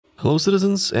Hello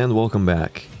citizens and welcome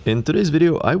back. In today's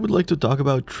video I would like to talk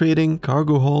about trading,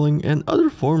 cargo hauling and other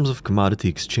forms of commodity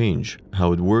exchange,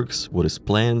 how it works, what is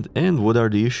planned and what are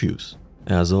the issues.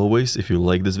 As always, if you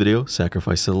like this video,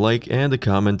 sacrifice a like and a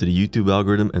comment to the YouTube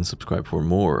algorithm and subscribe for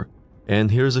more. And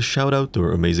here's a shout out to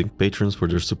our amazing patrons for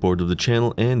their support of the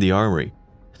channel and the Armory.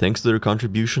 Thanks to their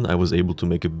contribution I was able to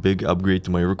make a big upgrade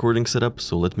to my recording setup,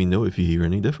 so let me know if you hear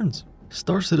any difference.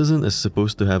 Star Citizen is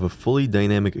supposed to have a fully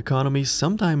dynamic economy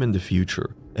sometime in the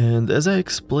future. And as I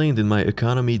explained in my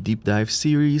economy deep dive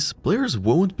series, players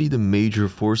won't be the major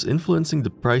force influencing the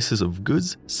prices of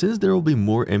goods since there will be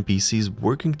more NPCs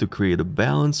working to create a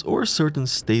balance or a certain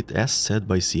state as set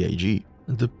by CIG.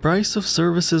 The price of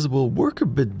services will work a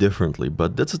bit differently,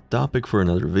 but that's a topic for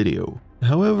another video.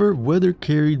 However, whether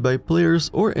carried by players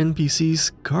or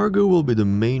NPCs, cargo will be the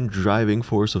main driving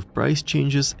force of price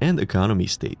changes and economy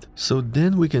state. So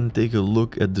then we can take a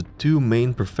look at the two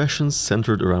main professions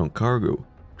centered around cargo: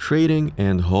 trading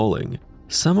and hauling.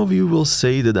 Some of you will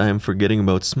say that I am forgetting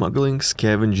about smuggling,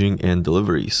 scavenging and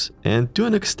deliveries, and to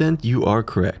an extent you are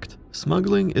correct.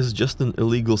 Smuggling is just an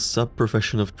illegal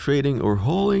sub-profession of trading or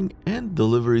hauling, and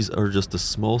deliveries are just a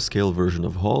small-scale version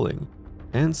of hauling.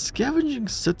 And scavenging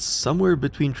sits somewhere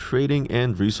between trading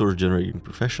and resource-generating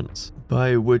professions,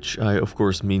 by which I of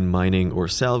course mean mining or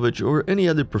salvage or any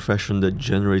other profession that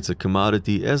generates a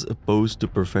commodity as opposed to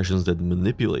professions that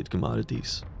manipulate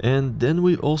commodities. And then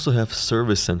we also have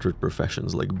service-centered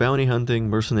professions like bounty hunting,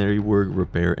 mercenary work,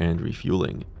 repair and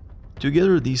refueling.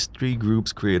 Together these three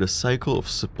groups create a cycle of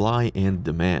supply and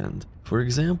demand. For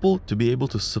example, to be able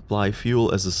to supply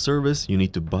fuel as a service, you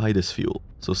need to buy this fuel.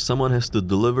 So someone has to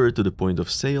deliver it to the point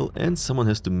of sale and someone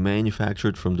has to manufacture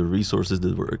it from the resources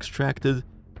that were extracted,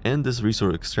 and this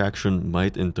resource extraction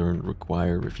might in turn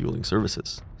require refueling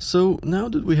services. So now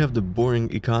that we have the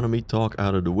boring economy talk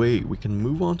out of the way, we can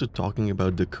move on to talking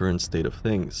about the current state of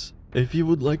things. If you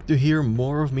would like to hear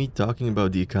more of me talking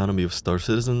about the economy of Star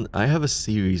Citizen, I have a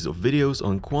series of videos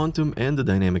on quantum and the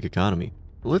dynamic economy.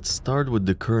 Let's start with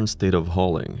the current state of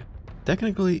hauling.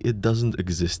 Technically, it doesn't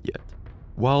exist yet.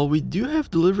 While we do have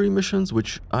delivery missions,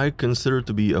 which I consider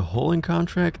to be a hauling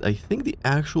contract, I think the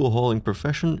actual hauling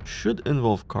profession should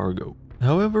involve cargo.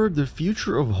 However, the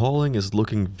future of hauling is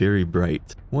looking very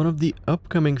bright. One of the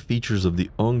upcoming features of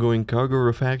the ongoing cargo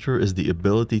refactor is the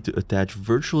ability to attach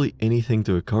virtually anything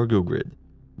to a cargo grid.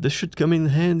 This should come in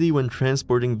handy when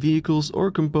transporting vehicles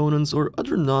or components or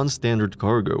other non-standard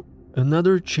cargo.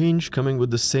 Another change coming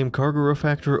with the same cargo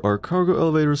refactor are cargo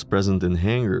elevators present in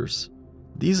hangars.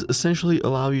 These essentially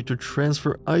allow you to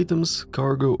transfer items,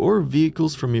 cargo, or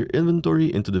vehicles from your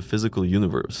inventory into the physical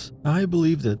universe. I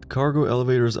believe that cargo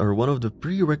elevators are one of the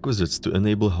prerequisites to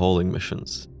enable hauling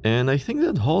missions. And I think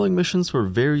that hauling missions for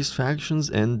various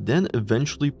factions and then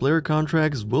eventually player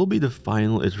contracts will be the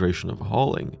final iteration of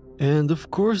hauling. And of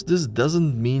course, this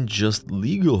doesn't mean just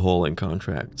legal hauling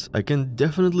contracts. I can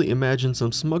definitely imagine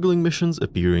some smuggling missions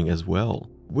appearing as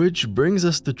well. Which brings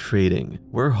us to trading,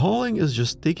 where hauling is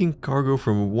just taking cargo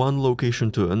from one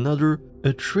location to another.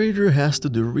 A trader has to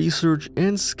do research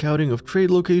and scouting of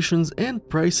trade locations and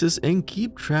prices and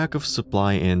keep track of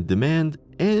supply and demand,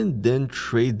 and then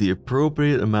trade the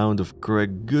appropriate amount of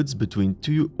correct goods between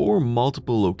two or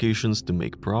multiple locations to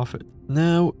make profit.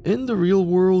 Now, in the real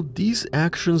world, these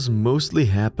actions mostly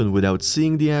happen without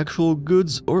seeing the actual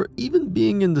goods or even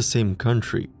being in the same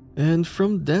country. And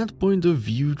from that point of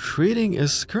view, trading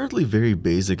is currently very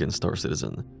basic in Star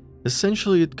Citizen.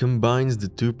 Essentially, it combines the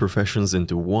two professions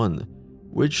into one,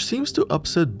 which seems to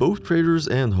upset both traders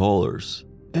and haulers.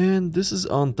 And this is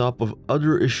on top of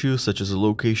other issues such as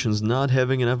locations not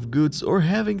having enough goods or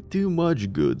having too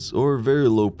much goods or very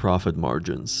low profit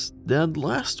margins. That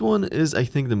last one is, I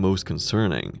think, the most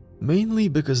concerning, mainly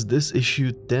because this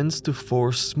issue tends to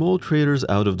force small traders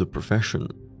out of the profession,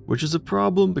 which is a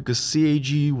problem because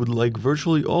CIG would like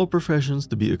virtually all professions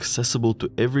to be accessible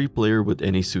to every player with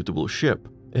any suitable ship.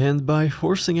 And by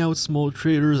forcing out small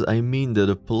traders, I mean that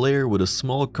a player with a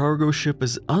small cargo ship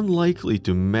is unlikely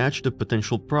to match the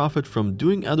potential profit from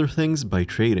doing other things by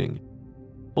trading.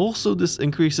 Also, this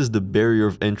increases the barrier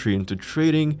of entry into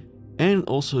trading and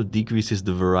also decreases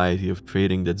the variety of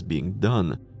trading that's being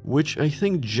done, which I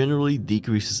think generally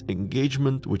decreases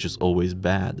engagement, which is always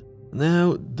bad.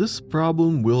 Now, this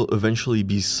problem will eventually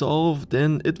be solved,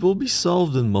 and it will be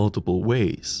solved in multiple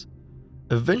ways.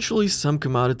 Eventually, some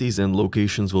commodities and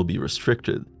locations will be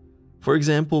restricted. For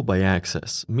example, by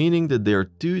access, meaning that they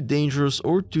are too dangerous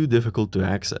or too difficult to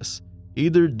access,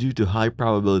 either due to high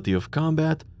probability of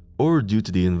combat or due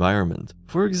to the environment.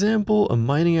 For example, a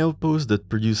mining outpost that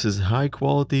produces high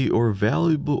quality or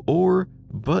valuable ore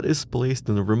but is placed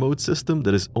in a remote system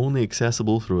that is only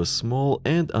accessible through a small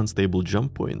and unstable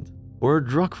jump point, or a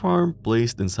drug farm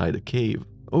placed inside a cave.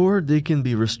 Or they can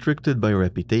be restricted by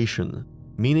reputation,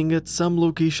 meaning that some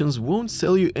locations won't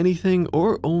sell you anything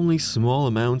or only small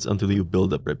amounts until you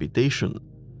build up reputation.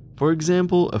 For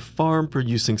example, a farm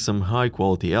producing some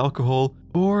high-quality alcohol,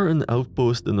 or an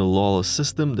outpost in a lawless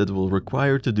system that will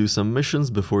require to do some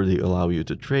missions before they allow you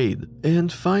to trade.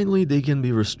 And finally, they can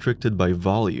be restricted by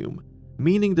volume,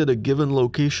 meaning that a given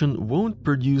location won't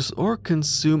produce or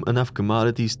consume enough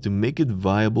commodities to make it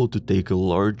viable to take a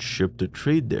large ship to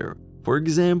trade there. For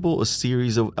example, a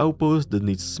series of outposts that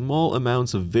need small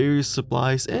amounts of various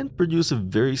supplies and produce a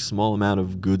very small amount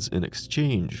of goods in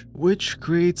exchange, which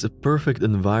creates a perfect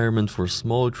environment for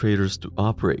small traders to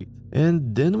operate.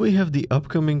 And then we have the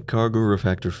upcoming cargo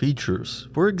refactor features,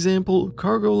 for example,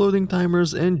 cargo loading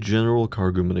timers and general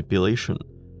cargo manipulation.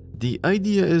 The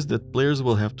idea is that players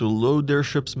will have to load their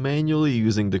ships manually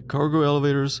using the cargo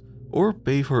elevators or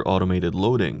pay for automated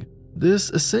loading. This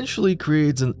essentially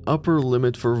creates an upper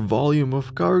limit for volume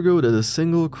of cargo that a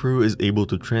single crew is able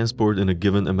to transport in a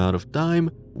given amount of time,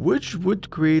 which would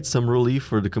create some relief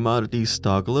for the commodity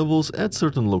stock levels at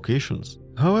certain locations.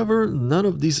 However, none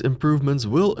of these improvements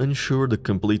will ensure the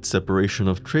complete separation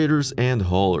of traders and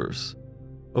haulers.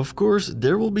 Of course,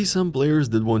 there will be some players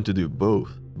that want to do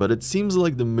both, but it seems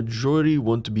like the majority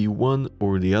want to be one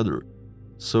or the other.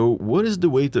 So what is the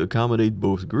way to accommodate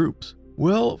both groups?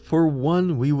 Well, for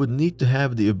one, we would need to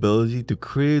have the ability to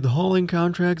create hauling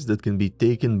contracts that can be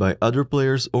taken by other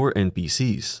players or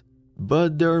NPCs.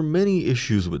 But there are many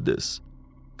issues with this.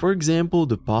 For example,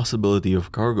 the possibility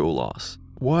of cargo loss.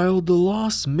 While the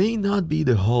loss may not be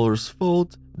the hauler's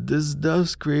fault, this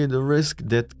does create a risk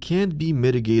that can't be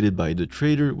mitigated by the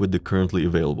trader with the currently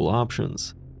available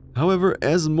options. However,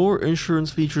 as more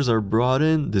insurance features are brought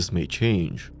in, this may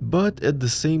change. But at the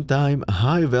same time,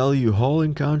 high-value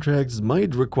hauling contracts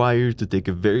might require you to take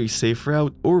a very safe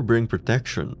route or bring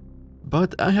protection.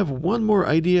 But I have one more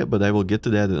idea, but I will get to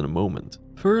that in a moment.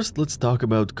 First, let's talk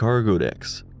about cargo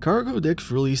decks. Cargo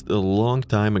decks released a long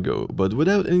time ago, but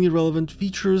without any relevant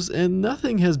features, and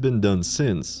nothing has been done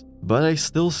since. But I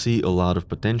still see a lot of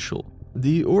potential.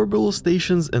 The orbital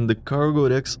stations and the cargo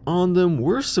decks on them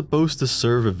were supposed to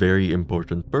serve a very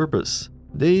important purpose.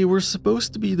 They were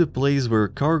supposed to be the place where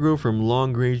cargo from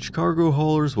long-range cargo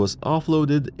haulers was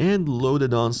offloaded and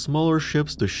loaded on smaller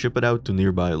ships to ship it out to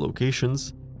nearby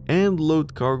locations, and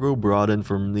load cargo brought in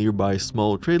from nearby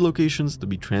small trade locations to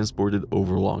be transported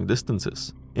over long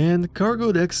distances. And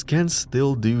cargo decks can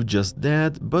still do just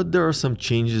that, but there are some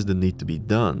changes that need to be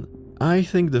done. I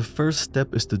think the first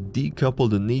step is to decouple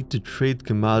the need to trade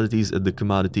commodities at the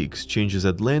commodity exchanges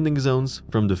at landing zones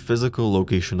from the physical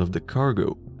location of the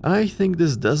cargo. I think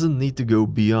this doesn't need to go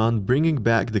beyond bringing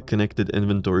back the connected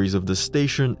inventories of the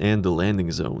station and the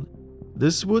landing zone.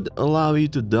 This would allow you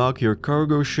to dock your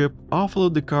cargo ship,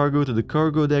 offload the cargo to the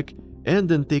cargo deck, and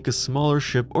then take a smaller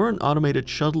ship or an automated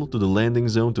shuttle to the landing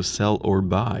zone to sell or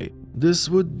buy. This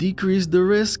would decrease the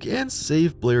risk and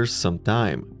save players some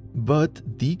time.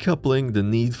 But decoupling the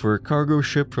need for a cargo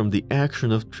ship from the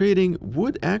action of trading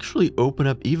would actually open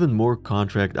up even more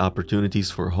contract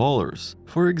opportunities for haulers.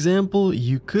 For example,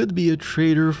 you could be a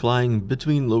trader flying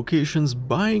between locations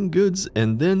buying goods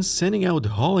and then sending out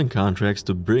hauling contracts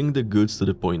to bring the goods to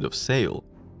the point of sale.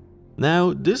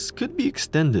 Now, this could be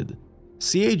extended.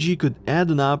 CIG could add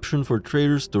an option for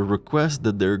traders to request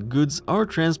that their goods are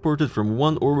transported from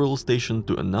one orbital station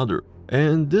to another.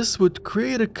 And this would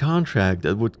create a contract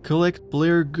that would collect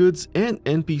player goods and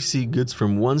NPC goods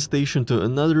from one station to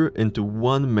another into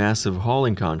one massive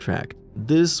hauling contract.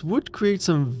 This would create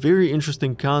some very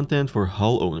interesting content for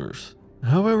hull owners.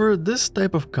 However, this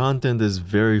type of content is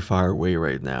very far away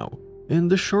right now. In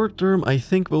the short term, I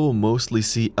think we will mostly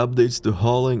see updates to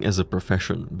hauling as a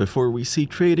profession before we see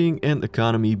trading and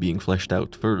economy being fleshed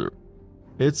out further.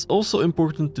 It's also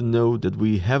important to note that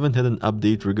we haven't had an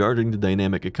update regarding the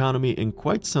dynamic economy in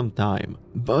quite some time.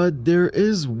 But there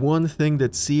is one thing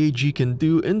that CIG can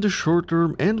do in the short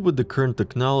term and with the current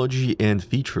technology and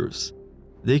features.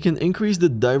 They can increase the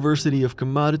diversity of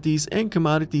commodities and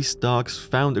commodity stocks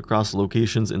found across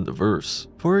locations in the verse.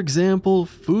 For example,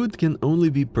 food can only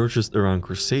be purchased around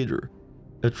Crusader.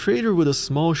 A trader with a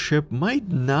small ship might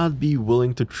not be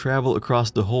willing to travel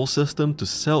across the whole system to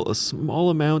sell a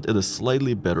small amount at a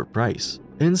slightly better price.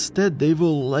 Instead, they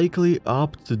will likely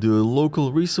opt to do a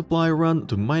local resupply run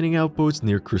to mining outposts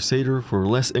near Crusader for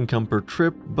less income per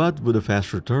trip but with a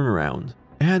faster turnaround.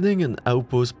 Adding an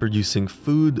outpost producing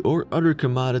food or other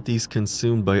commodities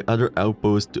consumed by other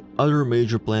outposts to other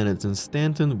major planets in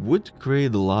Stanton would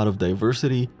create a lot of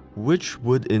diversity which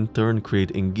would in turn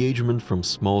create engagement from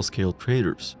small-scale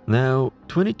traders. Now,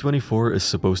 2024 is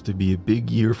supposed to be a big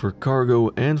year for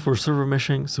cargo and for server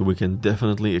meshing, so we can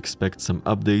definitely expect some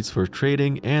updates for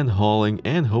trading and hauling,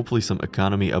 and hopefully some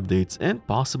economy updates and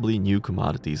possibly new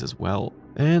commodities as well.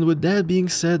 And with that being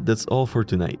said, that's all for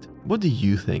tonight. What do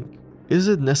you think? Is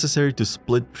it necessary to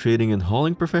split trading and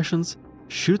hauling professions?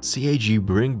 Should CIG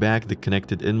bring back the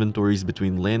connected inventories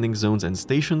between landing zones and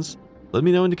stations? Let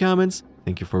me know in the comments.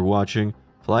 Thank you for watching,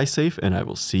 fly safe, and I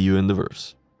will see you in the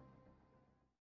verse.